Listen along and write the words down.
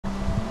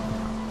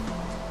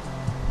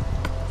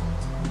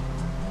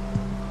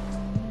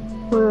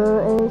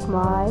Where is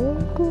my...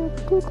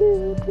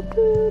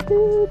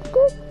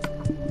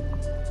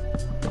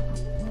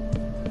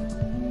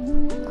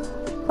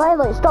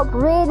 Finally, it stopped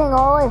raining,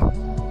 Ollie.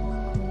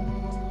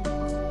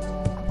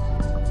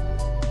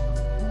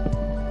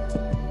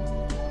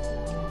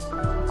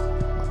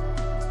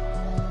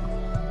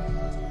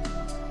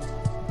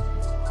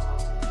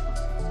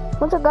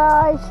 What's up,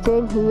 guys?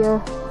 Jane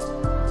here.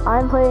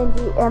 I'm playing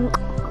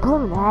the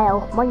blooming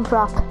hell,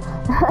 Minecraft.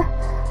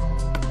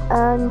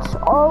 And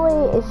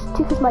Ollie is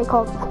took his mic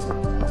off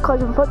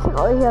because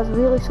unfortunately he has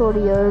really sore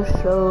ears,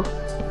 so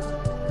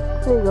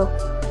there you go.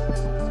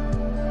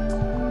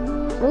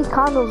 These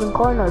candles in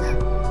corners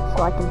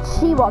so I can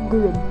see what I'm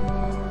doing.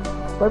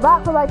 We're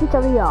back with my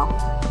pizzeria.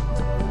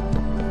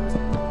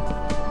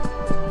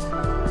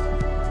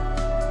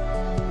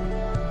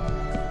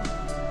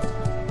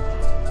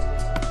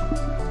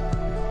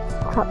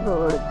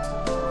 Trapdoor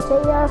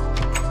there,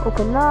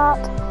 open that.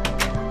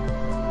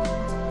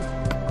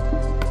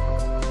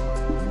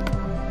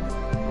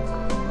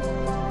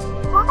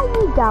 I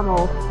need ammo.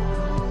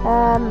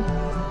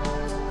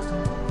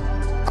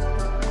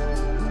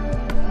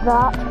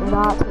 That.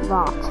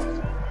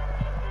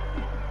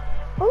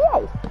 Oh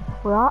yay!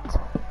 That.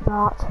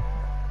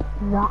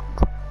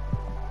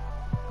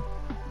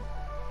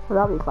 Well,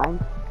 that'll be fine.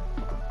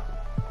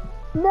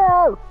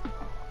 No!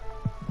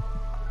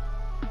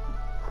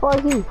 For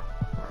you.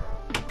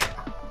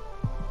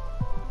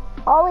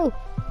 Ollie!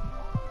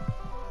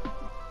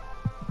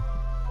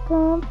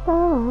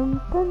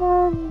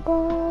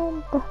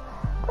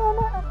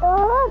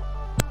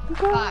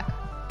 Back.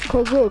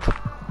 Okay, good.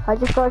 I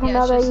just started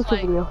another it's YouTube just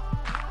like- video.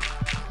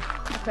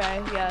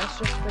 Okay, yeah, it's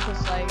just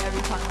because like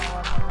every time I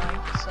run my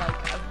mic, it's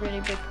like a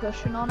really big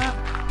cushion on it,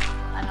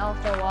 and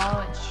after a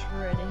while, it just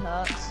really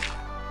hurts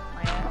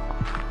my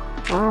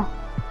ear.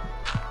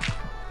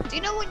 Do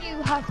you know when you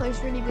have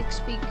those really big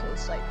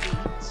speakers, like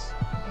Beats?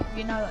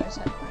 You know those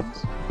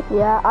headphones?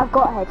 Yeah, I've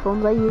got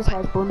headphones. I use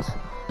headphones.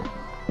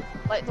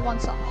 Like the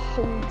ones that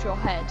hold your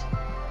head,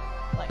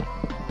 like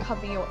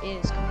cover your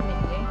ears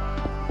completely.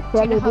 Do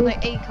Yeah, you know how maybe.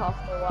 they ache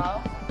after a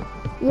while?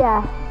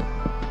 Yeah.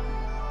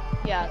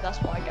 Yeah, that's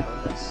what I get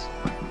with this.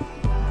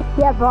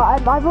 Yeah,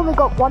 but I've only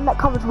got one that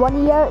covers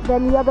one ear,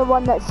 then the other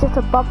one that sits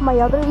above my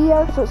other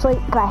ear, so it's like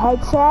a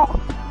headset.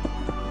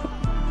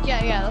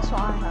 Yeah, that's what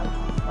I have.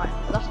 Right,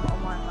 that's what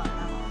I'm wearing right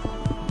now.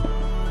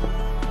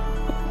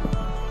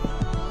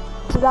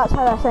 So that's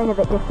how I sound a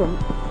bit different.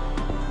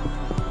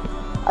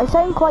 I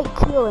sound quite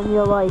cool in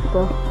real life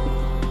though.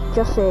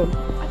 Just saying.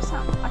 I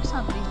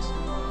sound decent.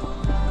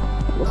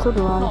 Yeah, so do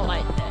Not I.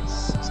 like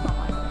this. It's not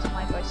like this.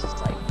 My voice is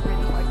like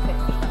really high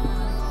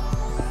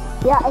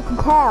pitched. Yeah, I can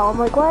tell. I'm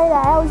like, why the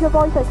hell is your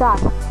voice like that?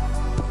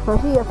 Can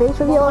I see your face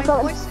reveal or My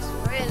something? voice is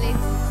really.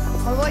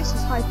 My voice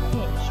is high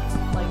pitched.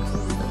 Like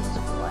really,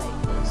 like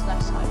it's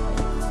less high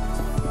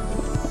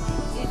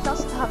pitched. It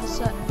doesn't have a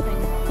certain thing.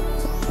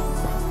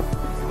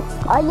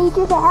 I need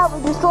you to help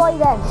me destroy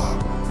this.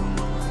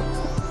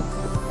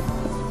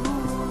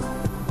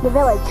 The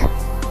village.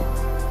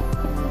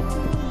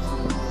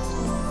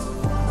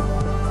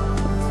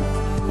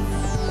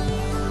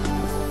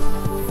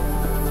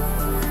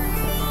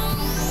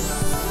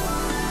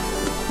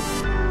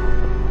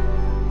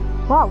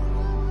 Wow.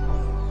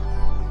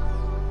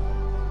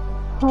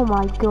 Oh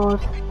my god.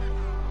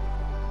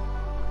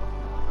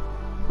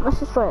 Let's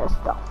destroy this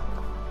stuff.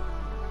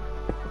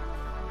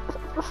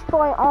 Let's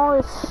destroy all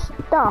this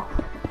stuff.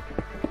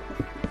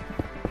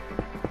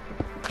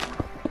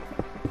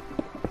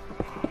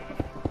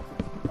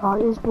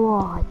 That is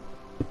why.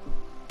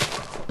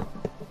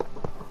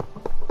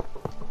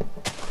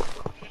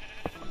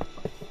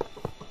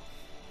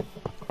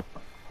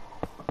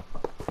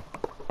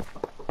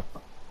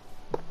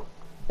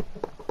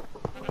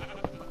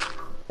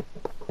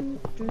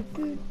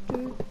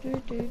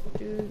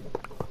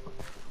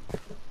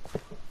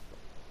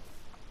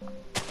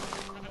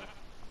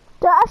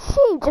 That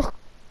sheep just...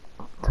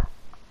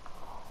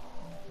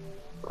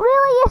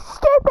 Really, you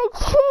stupid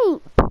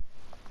sheep!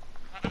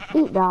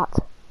 Eat that.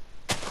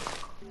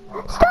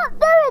 Stop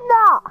doing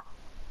that!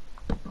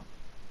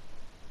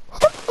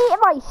 Stop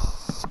eating my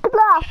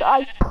glass that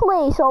I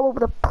place all over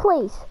the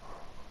place.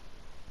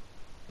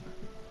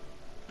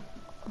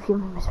 If you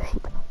remember, Mr.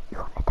 Sheep, you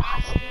want to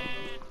die.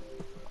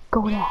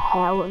 Go to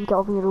hell and get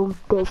on your own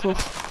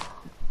business.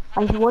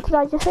 What did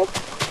I just say?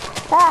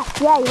 Ah,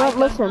 yeah, you weren't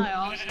listening.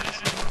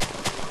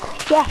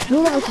 Yeah,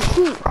 neither was a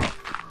sheep.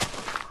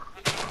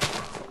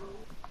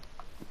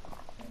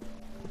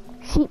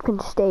 Sheep can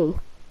stay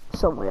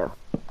somewhere.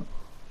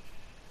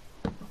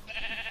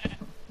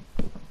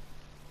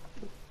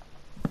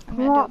 I'm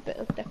gonna do a bit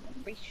of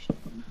decoration.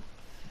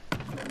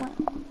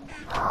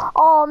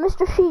 Oh,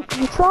 Mr. Sheep,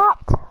 you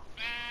trapped?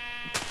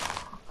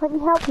 Let me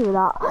help you with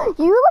that.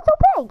 You little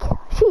pig!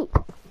 Sheep!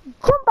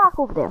 Jump back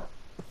over there.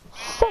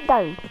 Sit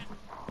down.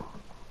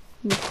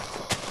 You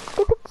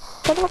stupid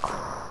son of a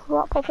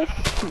crap of a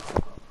sheep.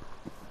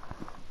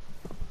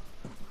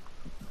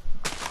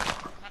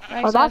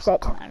 Oh, that's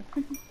it.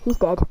 He's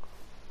dead.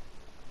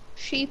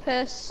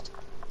 Sheepest.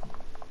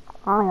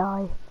 Aye,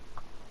 aye.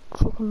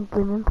 chicken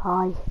blooming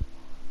pie.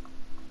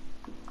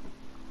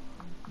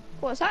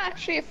 What, is that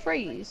actually a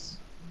phrase?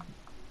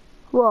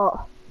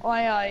 What?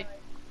 Aye,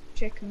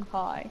 chicken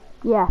pie.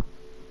 Yeah,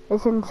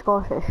 it's in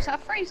Scottish. Is that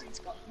a phrase in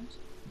Scotland?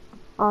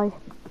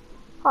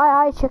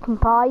 Aye, chicken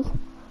pie.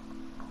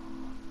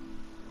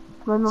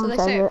 My mum So they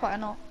says say it it. quite a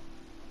lot.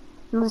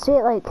 And they say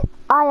it like,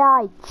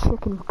 aye,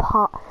 chicken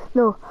pie.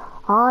 No,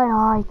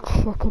 aye,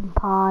 chicken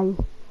pie.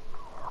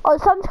 Oh,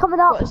 the sun's coming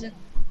up. What is it?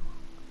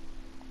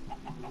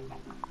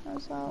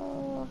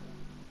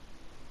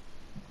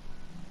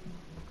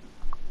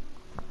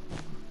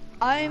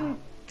 I'm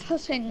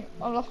putting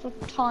a lot of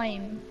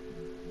time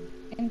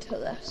into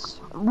this.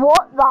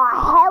 What the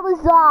hell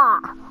is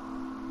that?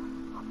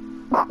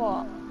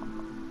 What?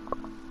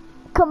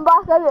 Come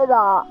back out of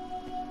that.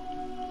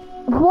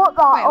 What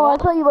the? Wait, oh, what?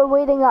 I thought you were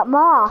wearing that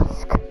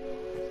mask.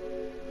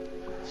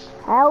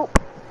 Help.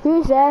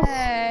 Who's this?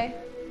 Hey.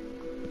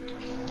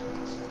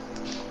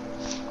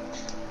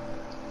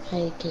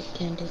 Hey, Kate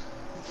Candy.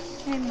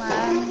 Hey,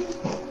 man.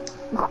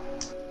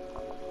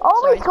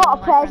 Always Sorry, got a it's one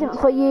of my present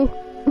friends. for you.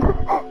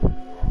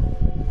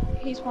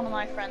 He's one of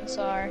my friends,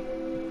 sorry.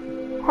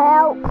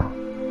 Help.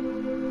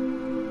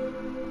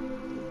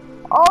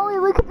 Ollie,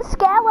 look at the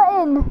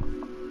skeleton.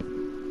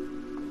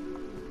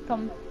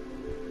 Come.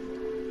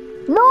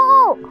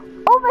 No!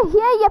 Over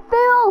here, you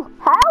fool!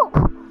 Help!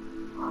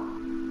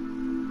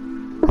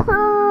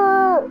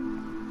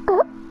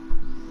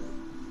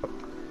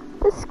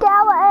 The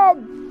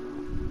skeleton!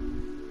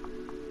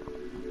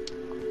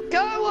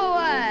 Go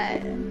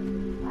away!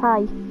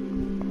 Hi.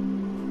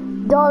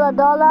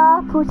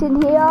 Dollar, put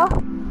in here.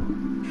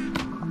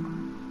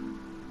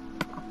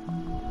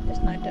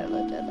 There's no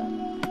dollar.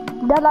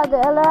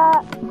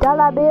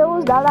 Dollar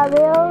bills.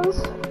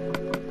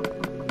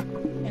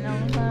 You know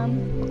what I'm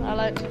saying? I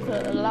like to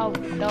put a lot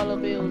of dollar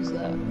bills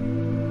there.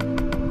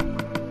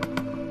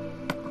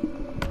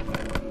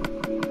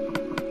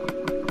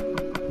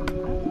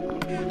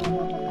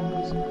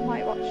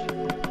 Might watch.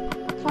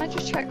 Can I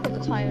just check what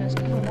the time is?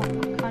 Because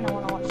I kind of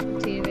want to watch the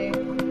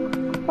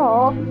TV.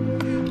 Oh,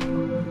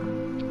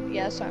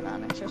 Yeah, sorry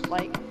man, it's just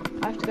like,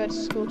 I have to go to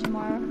school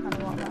tomorrow and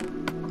I want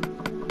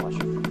to watch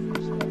some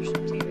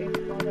TV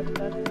before I go to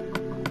bed.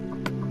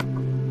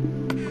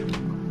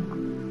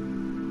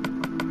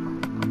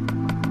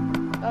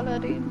 Dollar.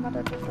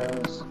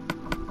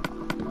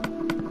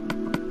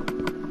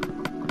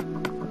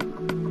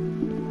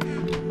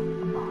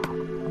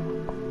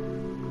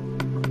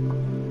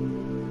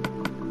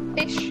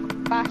 Bish,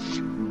 bash,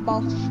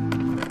 bosh,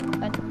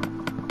 and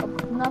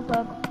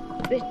another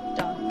bit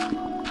done.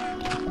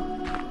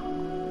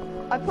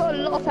 I put a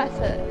lot of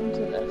effort into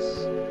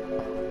this.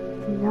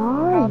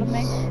 Proud of me?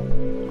 nice.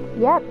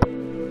 Yep.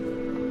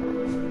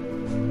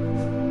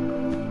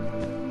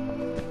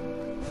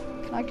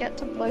 Can I get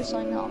to blow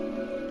something up?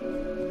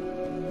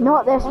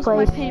 Not this What's my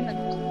place. payment?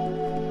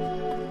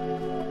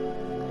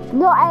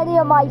 Not any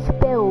of my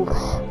bills.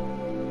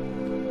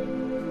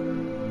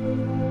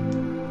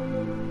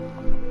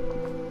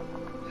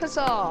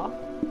 Huzzah!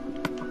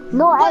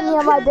 Not any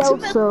of my Welcome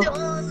bills, to so.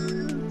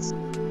 McDonald's!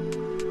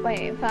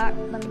 Wait, in fact,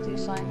 let me do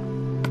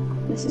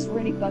something. This is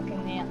really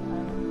bugging me at the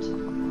moment.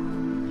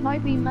 Can I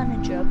be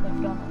manager of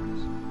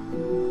McDonald's?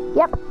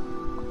 Yep.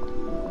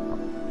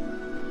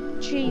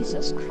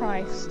 Jesus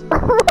Christ.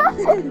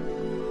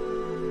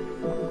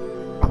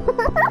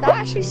 That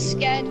actually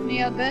scared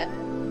me a bit.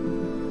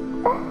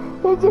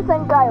 Who do you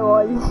think I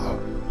was?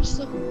 Just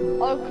an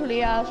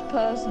ugly ass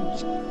person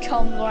just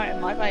comes right in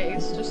my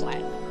face, just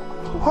like,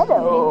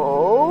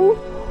 Hello.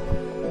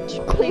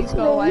 please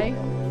go away.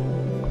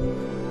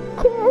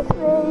 Kiss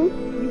me.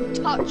 You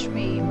touch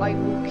me, I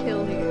will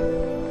kill you.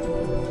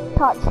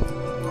 Touch.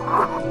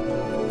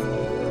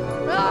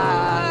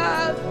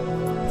 Ah!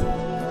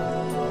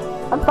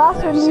 I'm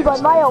faster than you by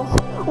miles.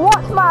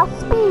 Watch my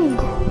speed.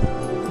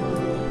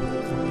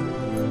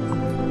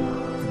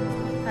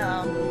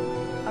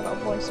 I got a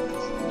voice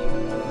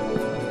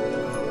message.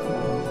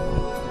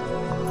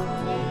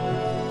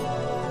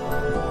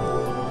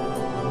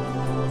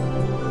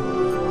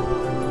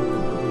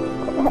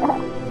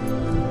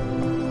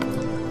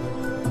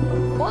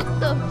 What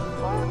the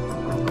fuck?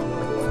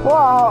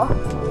 Whoa.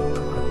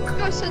 This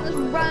guy sent this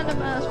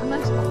random ass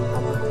message.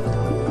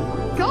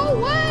 Go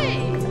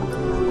away!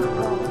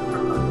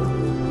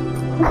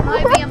 Can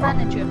I be a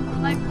manager?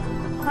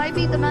 Can I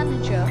be the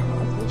manager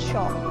of this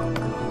shop?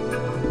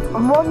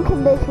 On one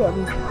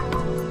condition.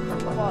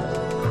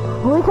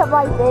 What? Look at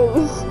my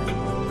face.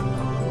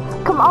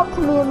 Come up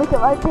to me and look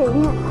at my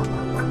face.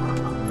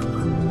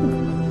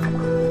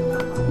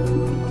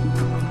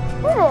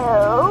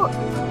 Hello.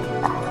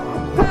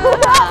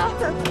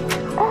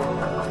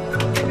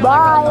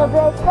 Bye, a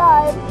big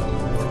time.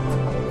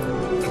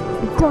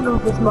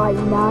 McDonald's is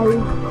mine now.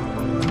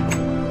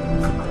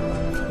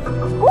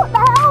 What the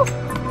hell?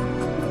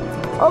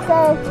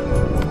 Okay.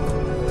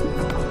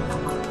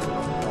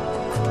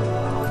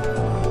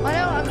 I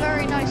know I'm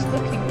very nice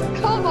looking, but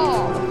come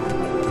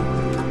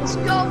on! Let's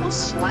go with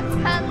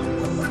sweatpants!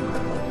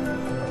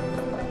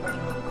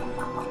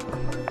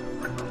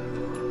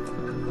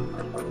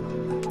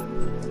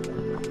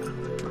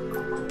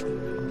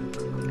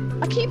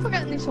 keep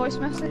forgetting these voice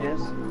messages.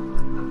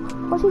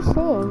 What's he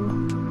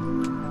saying?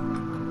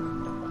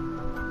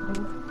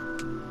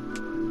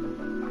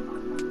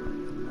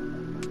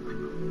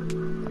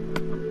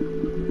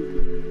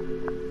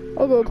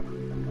 He did.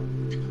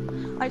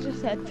 I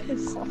just said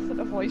piss off in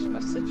a voice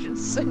message and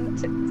sent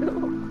it to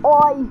him.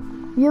 Oi!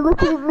 You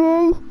looking at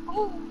me?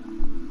 Oh,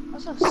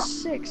 that's a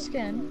sick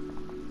skin.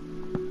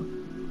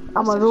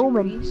 I'm That's a such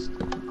Roman. beast.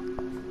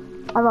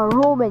 I'm a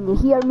Roman, you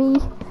hear me?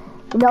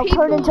 You know, People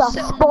turn into a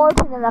sit on-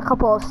 Spartan in a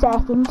couple of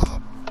seconds.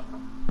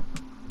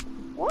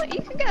 What?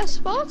 You can get a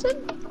Spartan?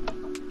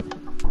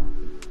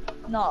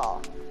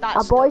 No,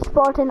 that's A boy good.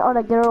 Spartan or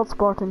a girl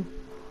Spartan?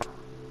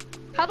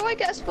 How do I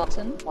get a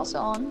Spartan? What's it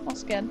on? What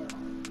skin?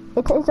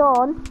 It is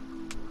on.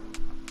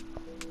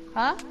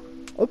 Huh?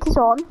 It is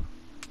on.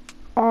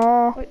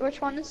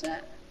 Which one is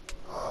it?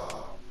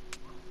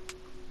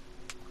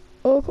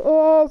 It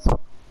is.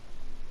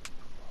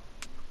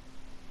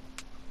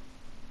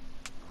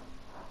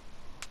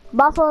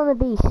 Battle on the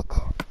Beast.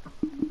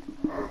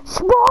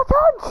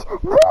 Spartans!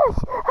 This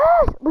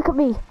is. Look at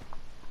me.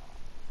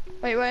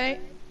 Wait.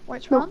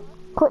 Which No, one?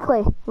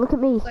 quickly. Look at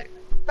me. Like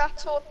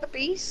Battle of the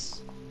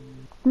Beast?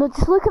 No,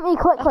 just look at me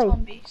quickly. Battle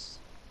on Beast.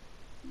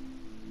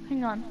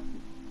 Hang on.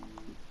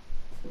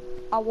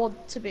 I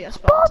want to be a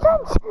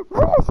Spartan. Spartans!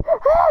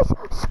 This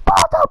is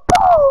Sparta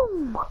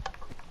Boom!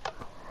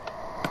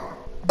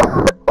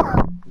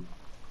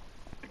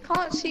 I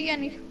can't see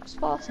any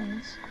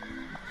Spartans.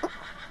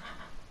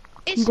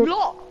 It's You did-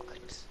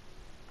 locked.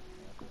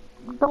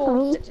 Not for Bought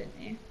me. it,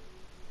 didn't you?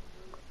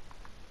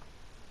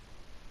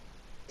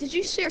 Did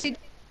you seriously?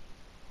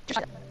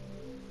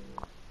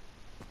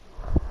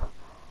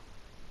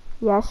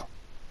 Yes.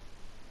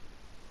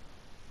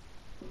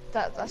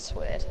 That's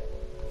weird.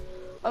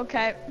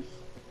 Okay.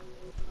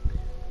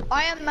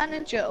 I am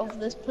manager of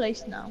this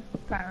place now,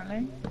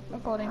 apparently,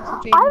 according to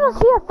G. I was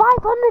here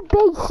 500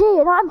 BC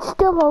and I'm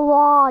still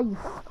alive.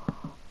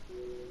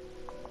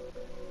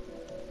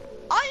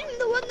 I'm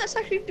the one that's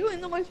actually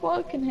doing the most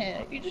work in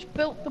here. You just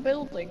built the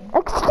building.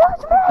 Excuse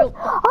me!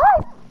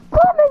 I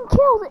fucking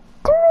killed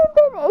 2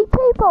 infinity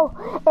people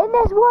in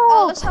this Oh,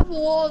 world! let's have a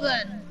war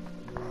then.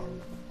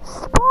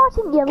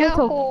 Spartan, you Get a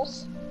little...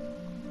 horse.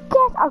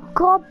 Get a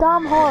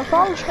goddamn horse,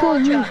 I'll show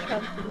Charge you. at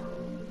him.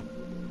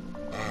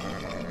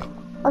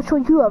 I'll show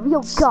you a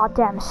real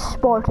goddamn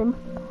Spartan.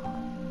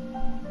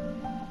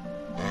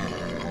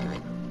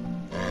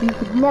 You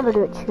could never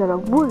do it, you're a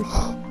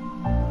wuss.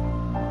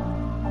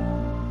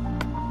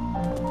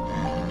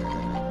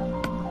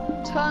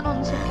 Turn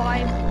on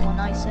survival when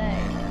I say.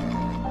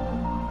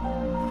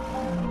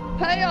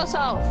 Pay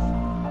yourself.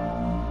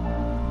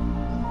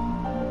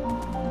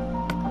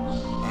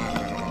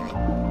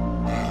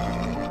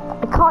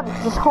 I can't,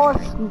 this horse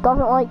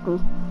doesn't like me.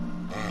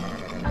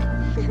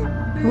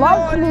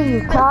 Like me,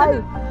 you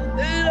cow!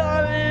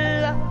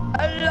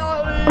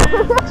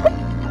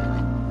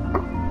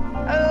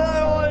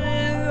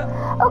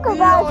 Okay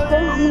guys, I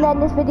think we can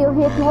end this video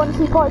here. If you want to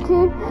see part 2,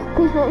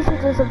 please make sure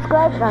to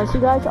subscribe and I'll see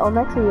you guys on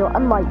the next video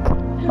and like.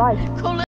 Bye. Call